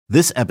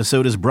This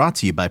episode is brought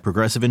to you by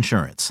Progressive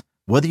Insurance.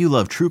 Whether you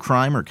love true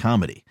crime or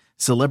comedy,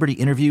 celebrity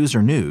interviews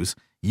or news,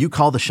 you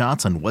call the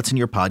shots on what's in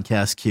your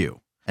podcast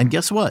queue. And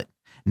guess what?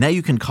 Now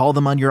you can call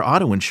them on your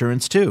auto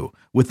insurance too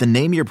with the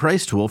Name Your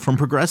Price tool from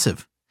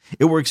Progressive.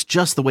 It works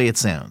just the way it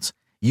sounds.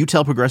 You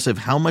tell Progressive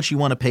how much you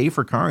want to pay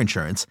for car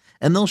insurance,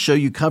 and they'll show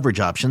you coverage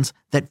options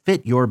that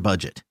fit your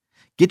budget.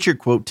 Get your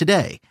quote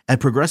today at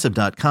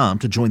Progressive.com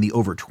to join the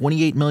over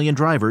 28 million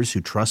drivers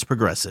who trust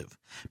Progressive.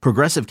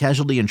 Progressive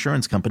Casualty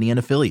Insurance Company and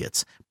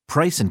Affiliates.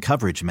 Price and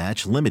coverage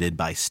match limited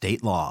by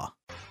state law.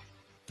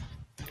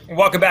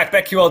 Welcome back.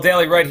 BetQL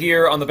Daily right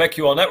here on the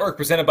BetQL Network,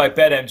 presented by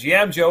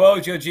BetMGM. Joe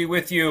O, Joe G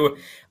with you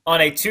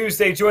on a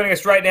Tuesday. Joining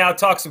us right now,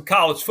 talk some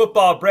college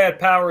football. Brad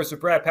Powers of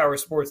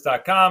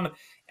BradPowerSports.com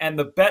and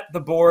the Bet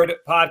the Board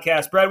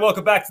podcast. Brad,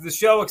 welcome back to the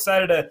show.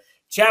 Excited to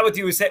chat with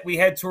you as we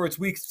head towards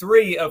week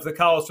 3 of the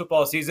college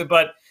football season.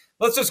 But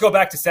let's just go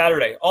back to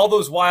Saturday. All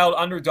those wild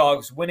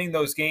underdogs winning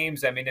those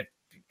games. I mean, if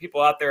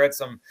people out there had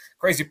some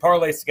crazy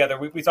parlays together,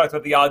 we talked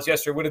about the odds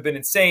yesterday, would have been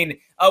insane.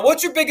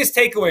 What's your biggest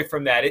takeaway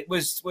from that?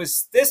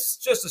 Was this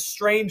just a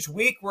strange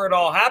week where it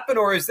all happened,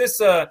 or is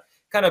this a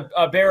kind of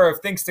a bearer of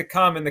things to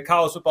come in the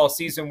college football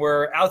season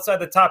where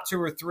outside the top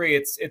 2 or 3,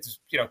 it's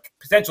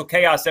potential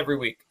chaos every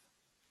week?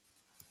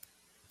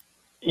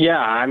 Yeah,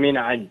 I mean,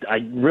 I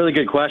really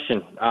good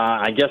question.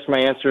 I guess my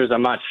answer is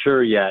I'm not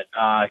sure yet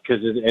because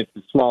it's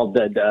a small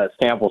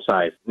sample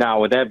size.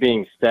 Now, with that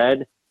being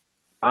said,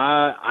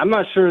 I'm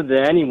not sure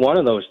that any one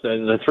of those,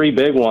 the 3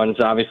 big ones,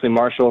 obviously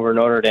Marshall over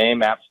Notre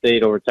Dame, App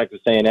State over Texas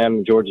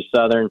A&M, Georgia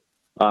Southern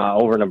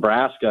over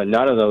Nebraska,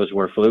 none of those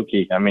were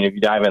fluky. I mean, if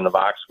you dive in the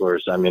box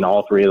scores, I mean,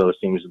 all 3 of those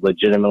teams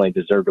legitimately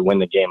deserve to win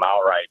the game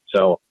outright.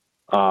 So,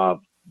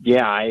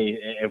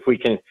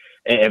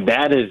 if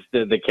that is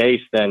the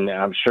case, then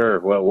I'm sure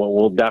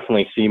we'll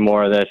definitely see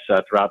more of this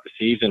throughout the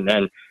season.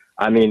 And,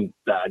 I mean,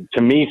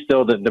 to me,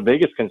 still the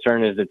biggest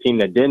concern is the team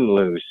that didn't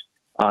lose,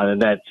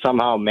 that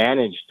somehow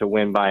managed to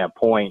win by a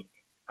point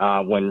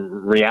when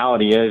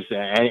reality is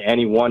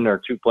any 1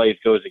 or 2 plays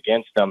goes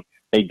against them,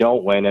 they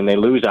don't win, and they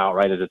lose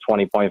outright as a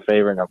 20-point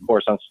favorite. And, of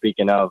course, I'm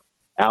speaking of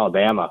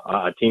Alabama,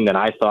 a team that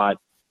I thought,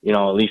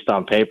 at least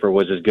on paper,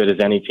 was as good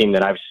as any team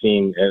that I've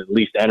seen at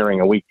least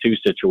entering a week 2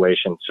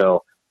 situation.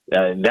 So,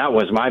 that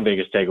was my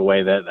biggest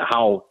takeaway, that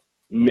how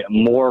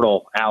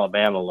mortal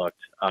Alabama looked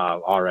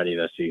already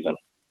this season.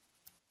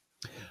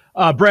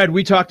 Brad,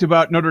 we talked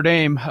about Notre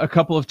Dame a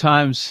couple of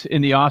times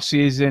in the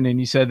offseason, and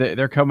you said that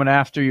they're coming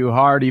after you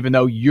hard, even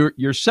though you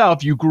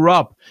grew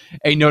up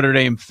a Notre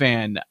Dame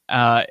fan.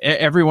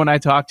 Everyone I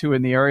talk to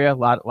in the area, a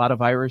lot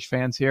of Irish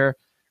fans here,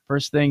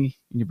 first thing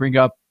when you bring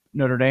up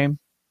Notre Dame,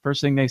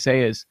 first thing they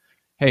say is,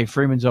 hey,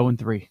 Freeman's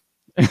 0-3.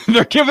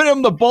 They're giving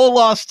him the bowl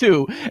loss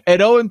too, an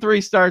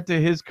 0-3 start to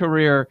his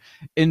career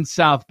in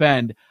South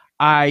Bend.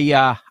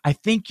 I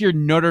think your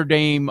Notre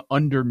Dame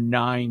under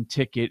 9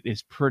 ticket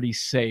is pretty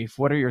safe.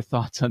 What are your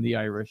thoughts on the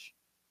Irish?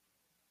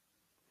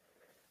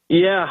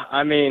 Yeah,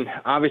 I mean,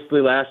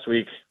 obviously last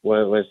week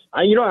was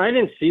I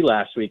didn't see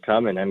last week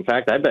coming. In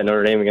fact, I bet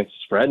Notre Dame against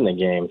the spread in the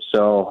game.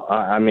 So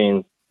I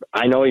mean,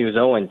 I know he was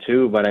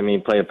 0-2, but I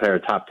mean, played a pair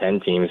of top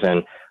 10 teams.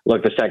 And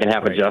look, the second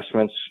half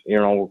adjustments,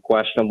 were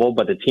questionable,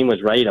 but the team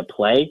was ready to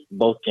play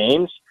both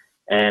games.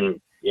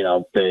 And,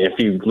 if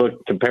you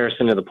look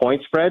comparison to the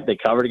point spread, they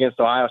covered against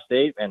Ohio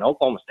State, and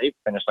Oklahoma State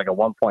finished like a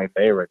 1-point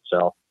favorite.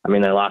 So, I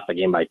mean, they lost the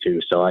game by 2.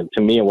 So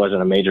to me, it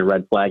wasn't a major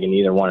red flag in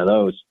either one of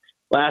those.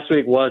 Last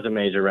week was a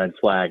major red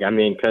flag. I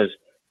mean, because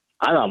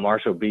I thought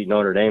Marshall beat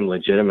Notre Dame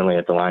legitimately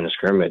at the line of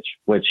scrimmage,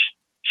 which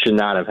should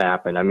not have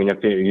happened. I mean,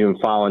 if you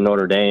follow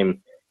Notre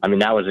Dame, I mean,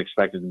 that was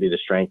expected to be the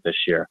strength this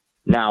year.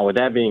 Now, with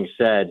that being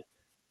said,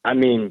 I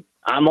mean,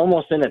 I'm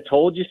almost in a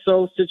told you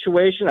so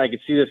situation. I could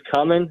see this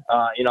coming,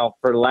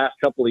 for the last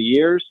couple of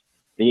years.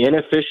 The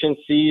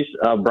inefficiencies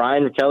of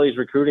Brian Kelly's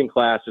recruiting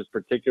classes,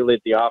 particularly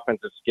at the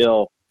offensive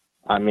skill.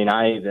 I mean,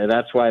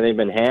 that's why they've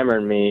been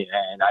hammering me,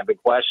 and I've been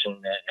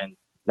questioning it. And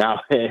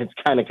now it's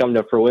kind of come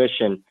to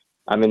fruition.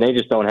 I mean, they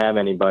just don't have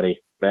anybody.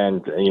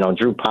 And,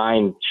 Drew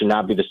Pine should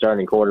not be the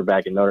starting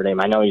quarterback at Notre Dame.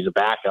 I know he's a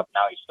backup.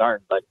 Now he's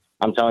starting, but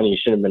I'm telling you, he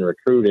should have been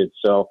recruited.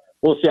 So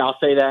we'll see. I'll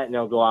say that, and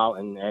they'll go out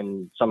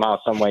and somehow,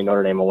 some way,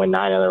 Notre Dame will win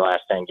 9 of their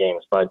last 10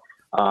 games. But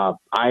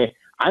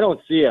I don't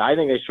see it. I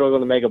think they struggle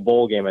to make a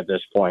bowl game at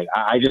this point.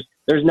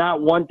 There's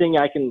not one thing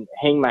I can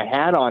hang my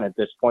hat on at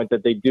this point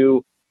that they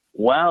do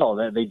well.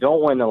 That they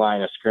don't win the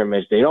line of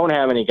scrimmage. They don't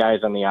have any guys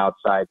on the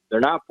outside.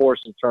 They're not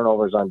forcing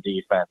turnovers on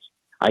defense.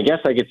 I guess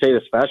I could say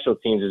the special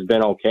teams has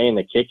been okay in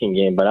the kicking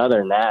game, but other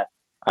than that,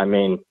 I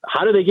mean,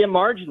 how do they get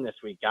margin this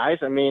week, guys?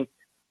 I mean,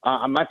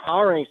 my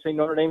power rating say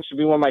Notre Dame should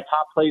be one of my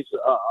top plays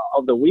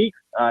of the week,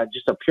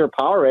 just a pure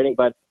power rating,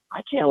 but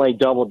I can't lay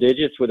double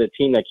digits with a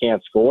team that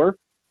can't score.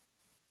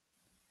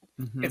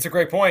 Mm-hmm. It's a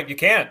great point. You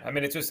can't. I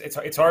mean,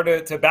 it's hard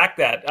to back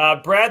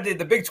that. Brad,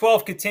 the Big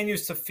 12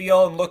 continues to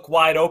feel and look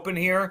wide open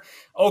here.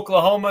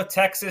 Oklahoma,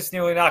 Texas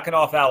nearly knocking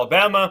off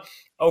Alabama,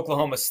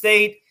 Oklahoma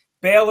State,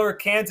 Baylor,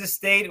 Kansas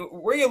State.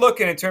 Where are you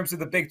looking in terms of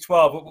the Big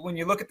 12? When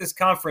you look at this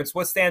conference,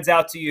 what stands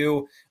out to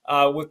you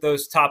with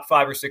those top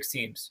 5 or 6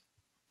 teams?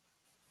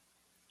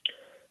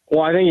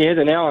 Well, I think you hit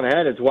the nail on the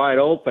head. It's wide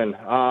open.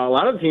 A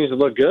lot of the teams have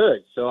looked good.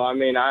 So, I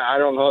mean, I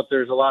don't know if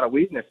there's a lot of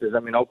weaknesses. I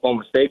mean,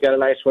 Oklahoma State got a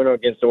nice win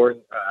against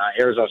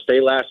Arizona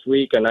State last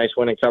week, a nice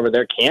win and cover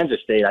there. Kansas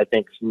State, I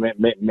think, has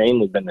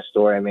mainly been the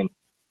story. I mean,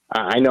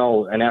 I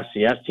know an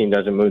FCS team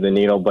doesn't move the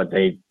needle, but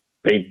they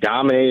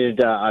dominated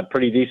a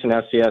pretty decent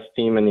FCS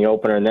team in the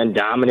opener and then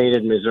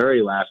dominated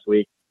Missouri last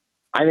week.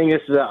 I think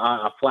this is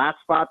a flat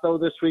spot, though,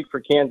 this week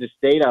for Kansas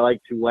State. I like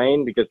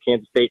Tulane because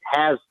Kansas State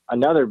has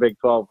another Big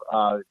 12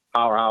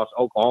 powerhouse,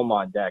 Oklahoma,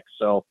 on deck.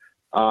 So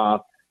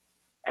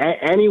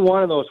any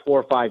one of those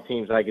 4 or 5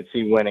 teams I could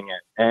see winning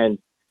it. And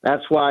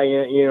that's why,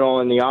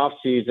 in the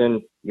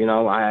offseason,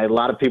 a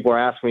lot of people are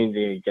asking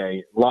me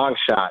the long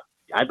shot.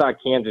 I thought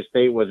Kansas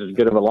State was as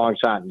good of a long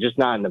shot, just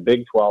not in the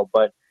Big 12,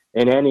 but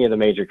in any of the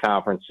major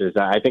conferences.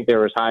 I think they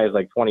were as high as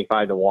like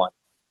 25-1.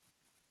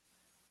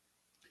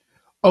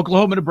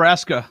 Oklahoma,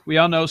 Nebraska. We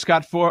all know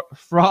Scott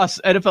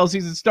Frost. NFL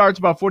season starts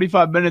about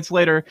 45 minutes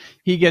later.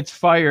 He gets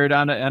fired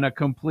on a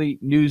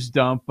complete news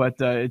dump, but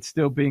it's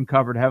still being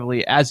covered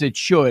heavily as it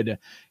should.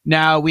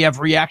 Now we have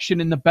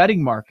reaction in the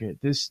betting market.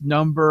 This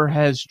number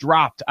has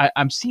dropped.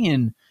 I'm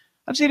seeing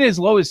it as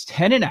low as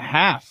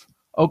 10.5.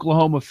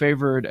 Oklahoma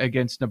favored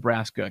against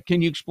Nebraska.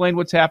 Can you explain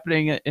what's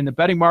happening in the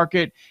betting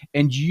market?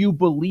 And do you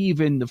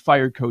believe in the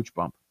fired coach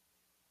bump?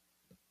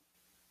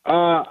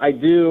 I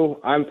do.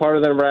 I'm part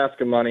of the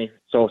Nebraska money.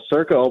 So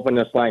Circa opened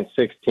this line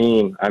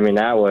 16. I mean,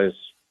 that was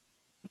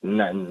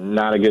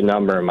not a good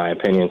number in my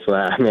opinion. So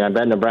I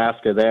bet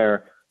Nebraska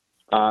there.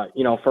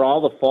 For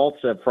all the faults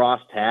that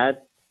Frost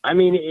had, I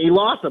mean, he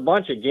lost a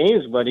bunch of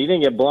games, but he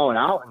didn't get blown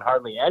out in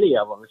hardly any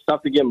of them. It's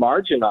tough to get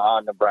margin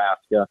on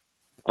Nebraska.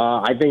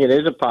 I think it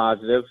is a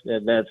positive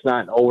that's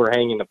not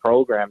overhanging the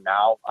program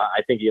now.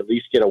 I think you at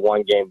least get a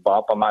 1-game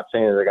bump. I'm not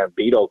saying that they're going to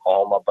beat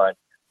Oklahoma, but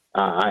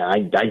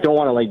I don't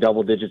want to lay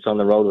double digits on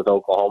the road with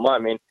Oklahoma. I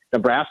mean,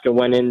 Nebraska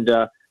went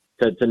into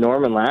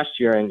Norman last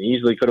year and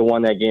easily could have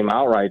won that game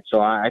outright. So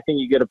I think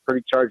you get a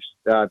pretty charged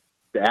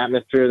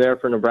atmosphere there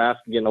for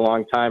Nebraska, getting a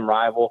long-time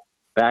rival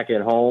back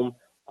at home.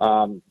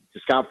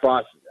 Scott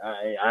Frost,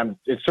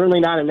 it's certainly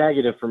not a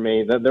negative for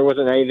me. There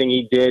wasn't anything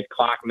he did,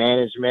 clock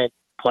management,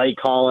 play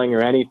calling,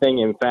 or anything.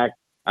 In fact,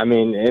 I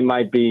mean, it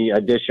might be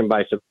addition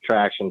by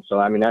subtraction. So,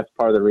 I mean, that's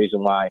part of the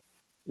reason why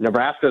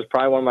Nebraska is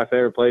probably one of my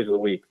favorite plays of the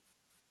week.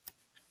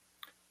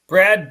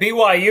 Brad,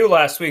 BYU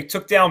last week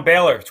took down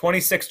Baylor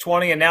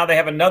 26-20, and now they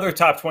have another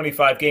top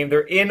 25 game.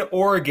 They're in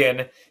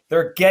Oregon.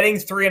 They're getting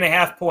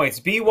 3.5 points.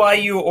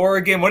 BYU,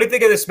 Oregon. What do you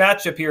think of this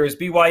matchup here as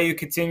BYU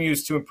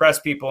continues to impress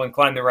people and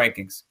climb the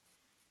rankings?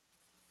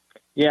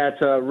 Yeah,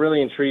 it's a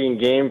really intriguing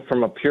game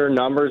from a pure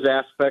numbers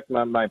aspect.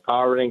 My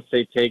power ratings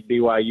say take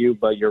BYU,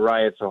 but you're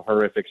right, it's a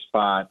horrific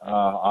spot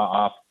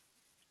off.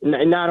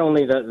 Not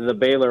only the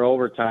Baylor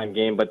overtime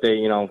game, but they,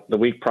 the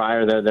week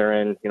prior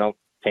they're in,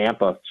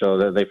 Tampa.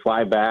 So they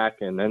fly back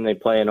and then they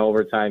play an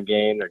overtime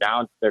game. They're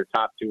down to their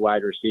top 2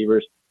 wide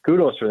receivers.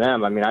 Kudos for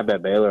them. I mean, I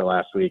bet Baylor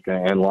last week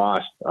and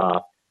lost.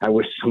 I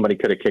wish somebody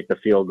could have kicked the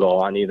field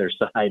goal on either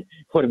side.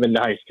 Would have been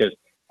nice because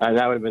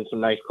that would have been some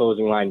nice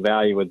closing line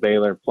value with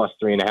Baylor plus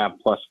 3.5,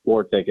 plus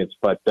 4 tickets.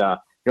 But,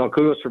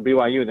 kudos for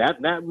BYU.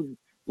 That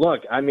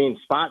look, I mean,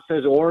 Spot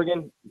says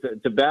Oregon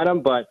to bet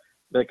them, but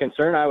the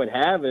concern I would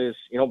have is,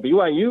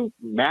 BYU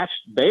matched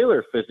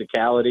Baylor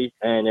physicality,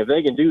 and if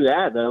they can do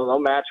that, then they'll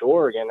match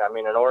Oregon. I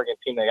mean, an Oregon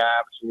team that got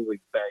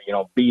absolutely,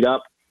 beat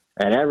up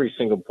at every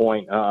single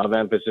point of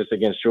emphasis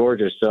against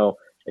Georgia. So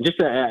it's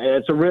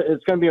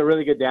going to be a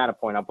really good data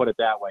point. I'll put it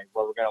that way,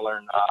 where we're going to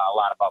learn a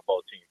lot about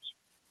both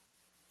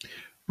teams.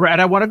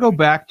 Brad, I want to go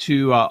back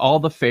to all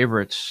the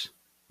favorites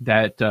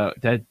that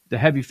the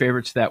heavy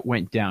favorites that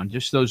went down,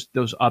 just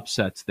those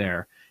upsets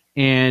there.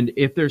 And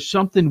if there's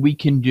something we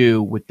can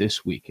do with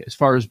this week, as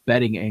far as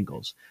betting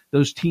angles,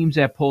 those teams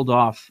that pulled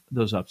off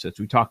those upsets,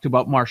 we talked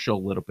about Marshall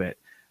a little bit,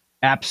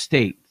 App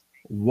State,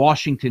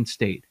 Washington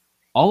State,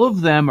 all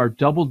of them are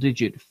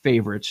double-digit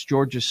favorites.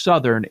 Georgia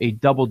Southern, a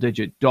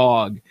double-digit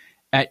dog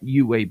at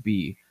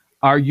UAB.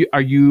 Are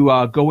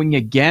you going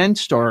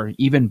against or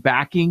even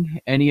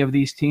backing any of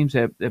these teams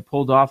that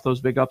pulled off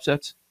those big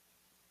upsets?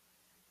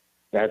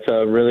 That's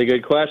a really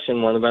good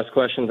question. One of the best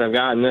questions I've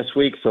gotten this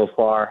week so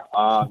far.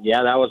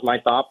 Yeah, that was my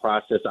thought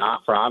process.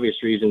 For obvious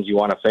reasons, you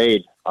want to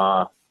fade.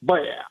 But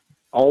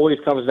always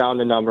comes down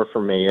to number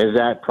for me. Is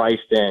that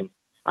priced in?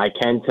 I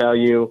can tell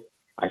you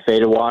I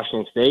faded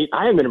Washington State.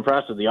 I haven't been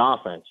impressed with the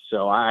offense,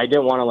 so I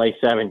didn't want to lay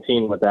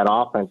 17 with that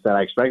offense that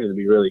I expected to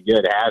be really good.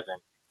 It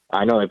hasn't.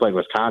 I know they played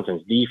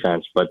Wisconsin's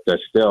defense, but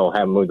still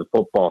haven't moved the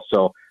football.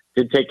 So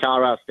did take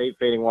Colorado State,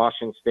 fading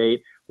Washington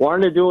State.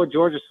 Wanted to do it with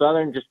Georgia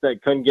Southern, just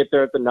that couldn't get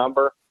there at the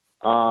number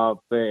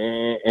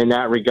in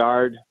that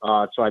regard.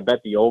 So I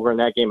bet the over in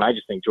that game. I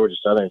just think Georgia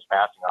Southern's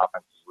passing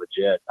offense is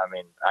legit. I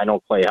mean, I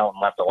know Clay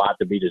Helton left a lot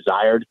to be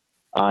desired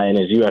in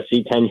his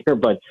USC tenure,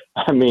 but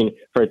I mean,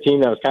 for a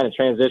team that was kind of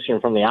transitioning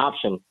from the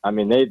option, I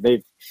mean,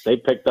 they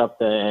picked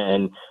up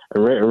and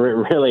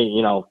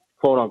really,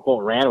 quote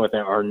unquote, ran with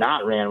it, or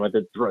not ran with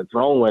it,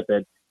 thrown with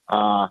it.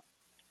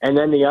 And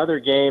then the other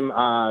game,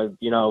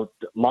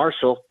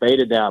 Marshall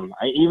faded them.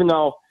 Even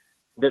though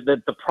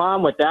the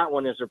problem with that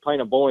one is they're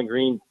playing a Bowling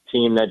Green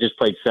team that just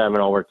played 7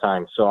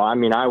 overtime. So, I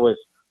mean, I was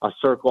a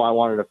circle. I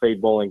wanted to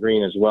fade Bowling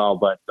Green as well.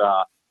 But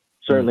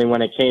certainly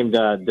when it came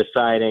to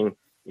deciding,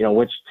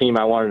 which team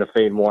I wanted to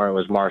fade more, it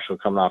was Marshall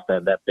coming off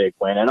that big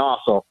win. And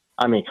also,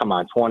 I mean, come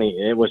on,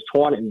 20. It was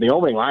 20. The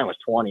opening line was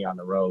 20 on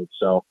the road.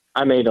 So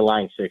I made the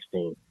line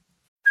 16.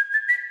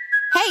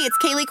 Hey, it's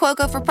Kaylee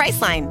Cuoco for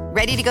Priceline.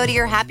 Ready to go to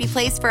your happy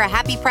place for a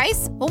happy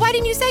price? Well, why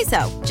didn't you say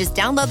so? Just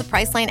download the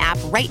Priceline app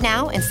right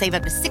now and save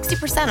up to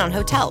 60% on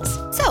hotels.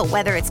 So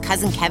whether it's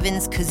Cousin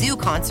Kevin's Kazoo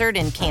Concert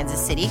in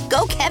Kansas City,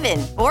 go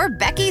Kevin, or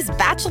Becky's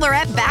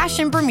Bachelorette Bash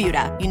in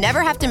Bermuda, you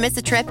never have to miss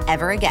a trip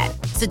ever again.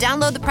 So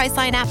download the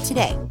Priceline app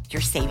today.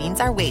 Your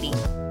savings are waiting.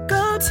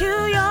 Go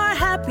to your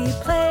happy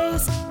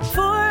place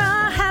for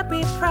a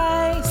happy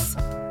price.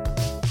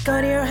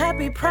 Go to your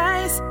happy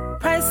price,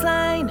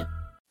 Priceline.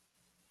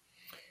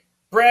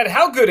 Brad,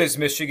 how good is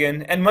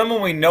Michigan, and when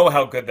will we know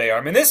how good they are?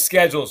 I mean, this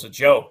schedule is a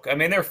joke. I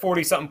mean, they're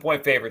 40-something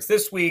point favorites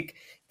this week.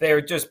 They're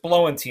just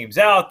blowing teams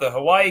out. The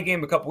Hawaii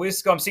game a couple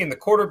weeks ago, I'm seeing the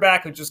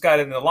quarterback who just got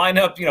in the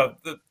lineup,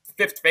 the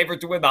 5th favorite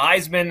to win the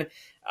Heisman.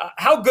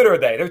 How good are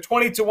they? They're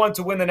 20-1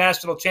 to win the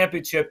national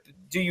championship.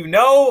 Do you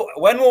know?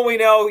 When will we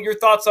know? Your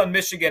thoughts on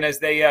Michigan as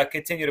they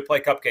continue to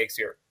play cupcakes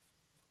here?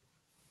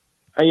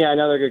 Yeah,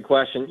 another good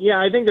question. Yeah,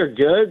 I think they're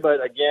good,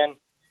 but again,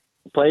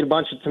 played a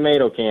bunch of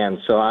tomato cans,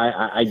 so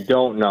I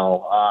don't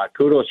know.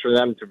 Kudos for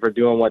them for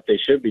doing what they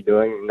should be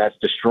doing, and that's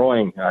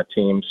destroying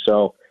teams.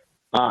 So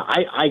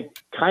I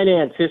kind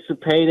of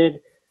anticipated,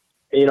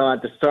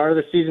 at the start of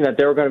the season that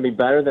they were going to be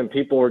better than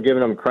people were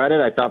giving them credit.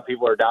 I thought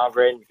people were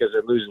downgrading because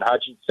they're losing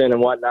Hutchinson and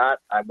whatnot.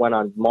 I went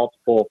on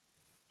multiple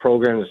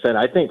programs and said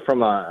I think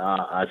from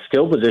a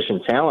skill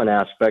position talent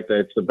aspect that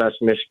it's the best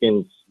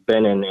Michigan's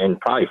been in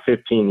probably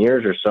 15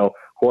 years or so.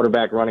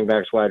 Quarterback, running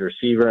backs, wide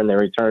receiver, and they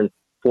returned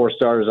 4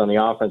 starters on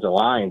the offensive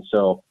line.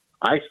 So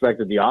I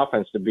expected the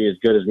offense to be as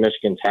good as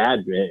Michigan's had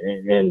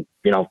in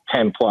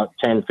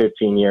 10,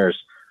 15 years,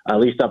 at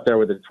least up there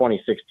with the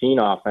 2016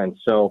 offense.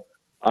 So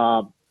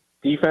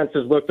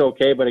defenses looked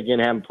okay, but again,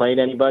 haven't played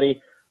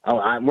anybody.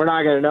 We're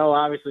not going to know,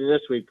 obviously,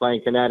 this week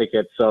playing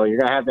Connecticut. So you're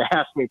going to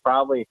ask me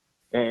probably,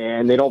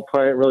 and they don't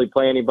really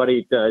play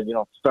anybody,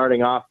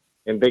 starting off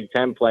in Big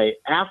Ten play.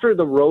 After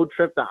the road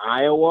trip to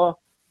Iowa,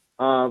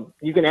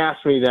 you can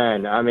ask me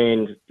then. I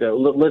mean,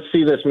 let's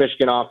see this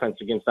Michigan offense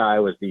against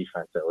Iowa's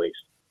defense at least.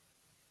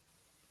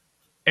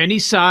 Any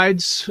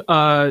sides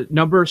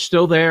number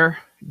still there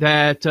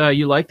that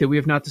you like that we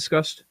have not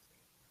discussed?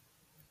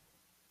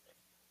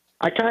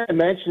 I kind of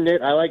mentioned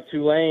it. I like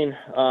Tulane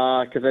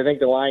because I think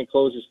the line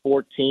closes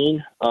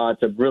 14.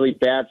 It's a really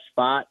bad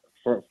spot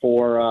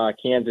for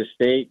Kansas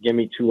State. Give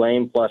me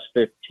Tulane plus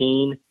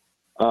 15.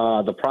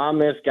 The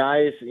problem is,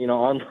 guys,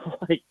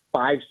 unlike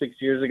 5-6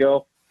 years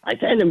ago, I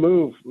tend to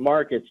move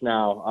markets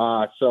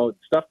now, so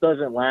stuff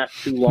doesn't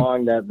last too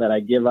long that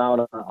I give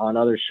out on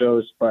other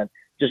shows. But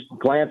just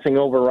glancing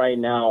over right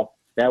now,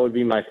 that would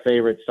be my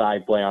favorite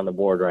side play on the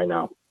board right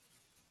now.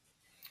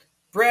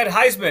 Brad,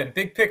 Heisman,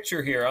 big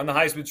picture here on the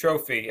Heisman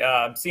Trophy.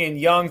 I'm seeing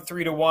Young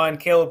 3-1,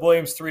 Caleb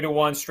Williams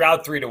 3-1,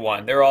 Stroud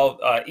 3-1. They're all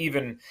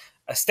even.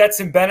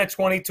 Stetson Bennett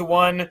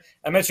 20-1.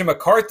 I mentioned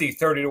McCarthy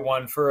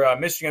 30-1 for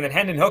Michigan, and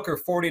Hendon Hooker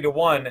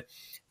 40-1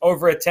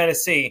 over at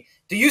Tennessee.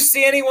 Do you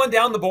see anyone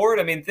down the board?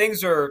 I mean,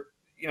 things are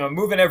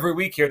moving every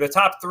week here. The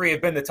top 3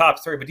 have been the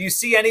top 3, but do you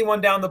see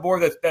anyone down the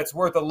board that's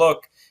worth a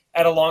look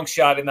at a long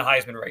shot in the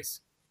Heisman race?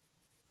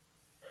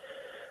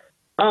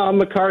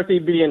 McCarthy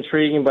be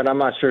intriguing, but I'm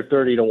not sure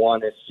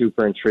 30-1 is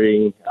super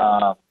intriguing.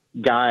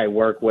 Guy I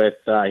work with,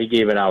 he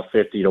gave it out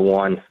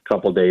 50-1 a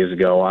couple days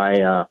ago.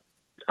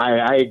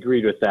 I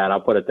agreed with that.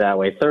 I'll put it that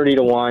way.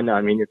 30-1.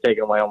 I mean, you're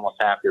taking away almost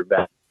half your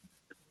bet.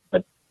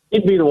 But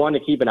he'd be the one to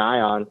keep an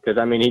eye on because,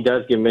 I mean, he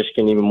does give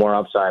Michigan even more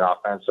upside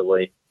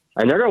offensively.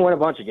 And they're going to win a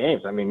bunch of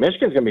games. I mean,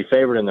 Michigan's going to be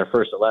favored in their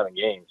first 11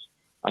 games.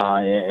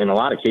 In a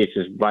lot of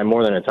cases, by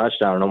more than a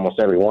touchdown in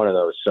almost every one of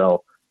those.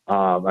 So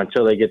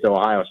until they get to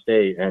Ohio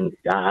State, and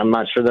I'm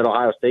not sure that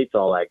Ohio State's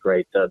all that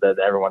great that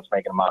everyone's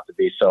making them out to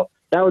be. So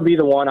that would be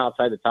the one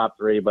outside the top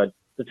 3. But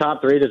the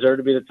top 3 deserve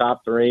to be the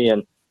top 3.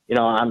 And,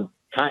 I'm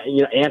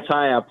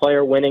anti a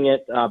player winning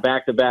it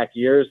back-to-back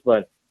years,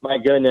 but my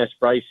goodness,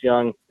 Bryce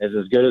Young is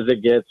as good as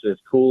it gets, as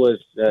cool as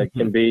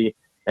can be.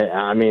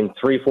 I mean,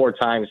 3-4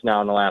 times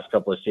now in the last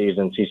couple of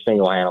seasons, he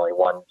single-handedly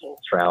won games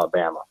for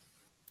Alabama.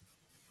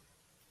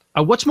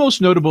 What's most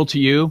notable to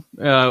you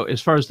as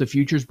far as the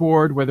futures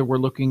board, whether we're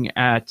looking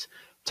at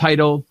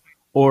title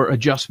or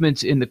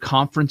adjustments in the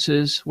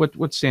conferences?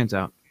 What stands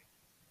out?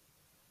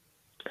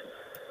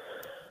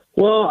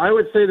 Well, I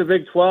would say the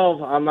Big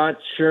 12. I'm not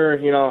sure,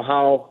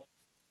 how.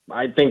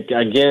 I think,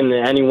 again,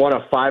 any one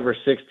of 5 or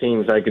 6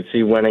 teams I could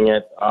see winning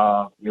it.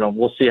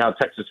 We'll see how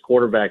Texas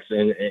quarterbacks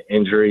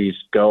injuries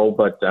go,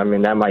 but, I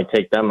mean, that might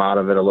take them out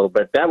of it a little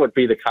bit. That would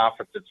be the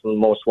conference that's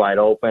most wide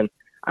open.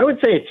 I would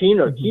say a team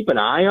to keep an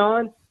eye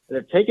on,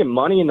 they're taking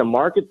money in the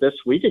market this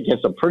week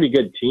against a pretty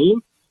good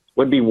team,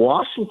 would be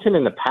Washington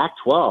in the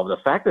Pac-12. The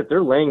fact that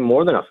they're laying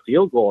more than a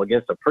field goal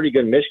against a pretty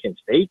good Michigan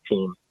State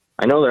team.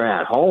 I know they're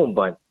at home,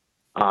 but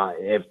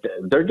If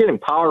they're getting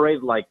power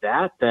rated like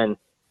that, then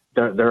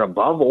they're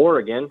above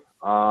Oregon.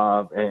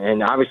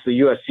 And obviously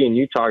USC and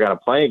Utah got to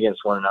play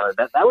against one another.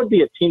 That would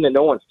be a team that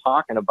no one's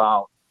talking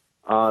about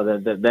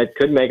that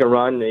could make a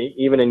run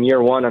even in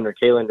year one under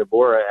Kalen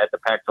DeBoer at the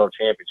Pac-12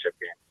 championship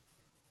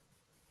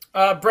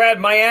game. Brad,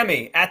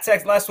 Miami at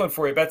Texas. Last one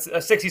for you. That's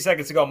 60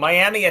 seconds ago.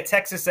 Miami at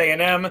Texas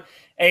A&M.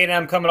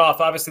 A&M coming off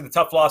obviously the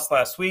tough loss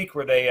last week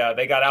where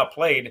they got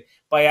outplayed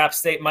by App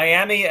State.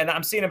 Miami, and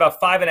I'm seeing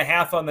about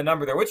 5.5 on the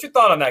number there. What's your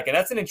thought on that game?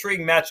 That's an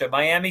intriguing matchup.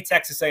 Miami,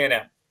 Texas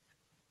A&M.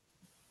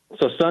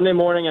 So Sunday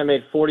morning, I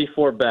made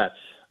 44 bets.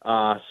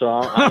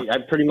 I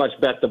pretty much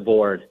bet the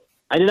board.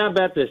 I did not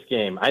bet this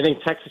game. I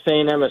think Texas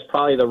A&M is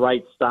probably the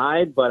right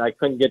side, but I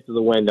couldn't get to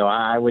the window.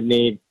 I would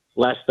need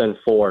less than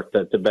 4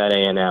 to bet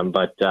A&M.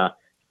 But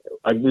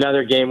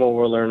another game where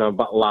we'll learn a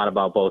lot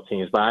about both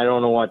teams. But I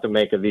don't know what to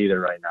make of either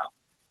right now.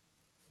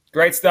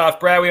 Great stuff,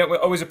 Brad. We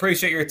always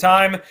appreciate your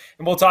time,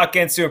 and we'll talk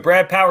again soon.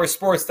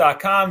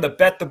 BradPowerSports.com, the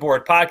Bet the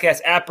Board podcast,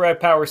 at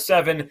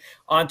BradPower7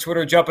 on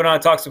Twitter, jumping on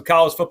and talk some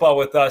college football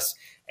with us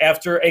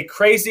after a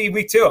crazy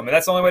week 2. I mean,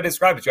 that's the only way to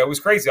describe it, Joe. It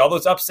was crazy. All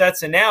those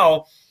upsets, and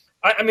now,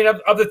 I mean,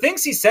 of the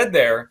things he said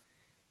there,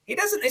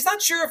 he's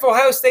not sure if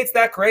Ohio State's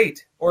that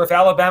great or if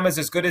Alabama's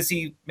as good as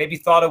he maybe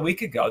thought a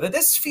week ago. That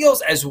this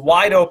feels as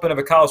wide open of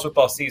a college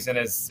football season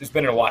as there's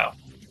been in a while.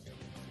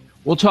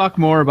 We'll talk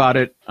more about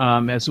it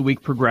as the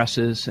week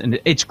progresses. And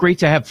it's great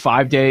to have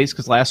 5 days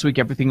because last week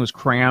everything was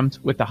crammed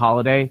with the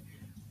holiday.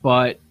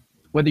 But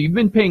whether you've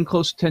been paying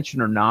close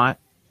attention or not,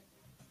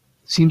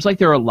 it seems like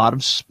there are a lot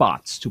of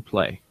spots to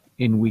play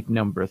in week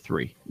number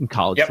 3 in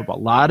college football. A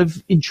lot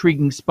of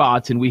intriguing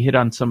spots, and we hit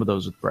on some of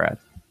those with Brad.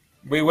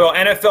 We will.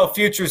 NFL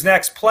futures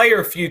next,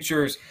 player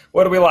futures.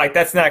 What do we like?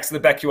 That's next to the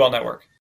BetQL Network.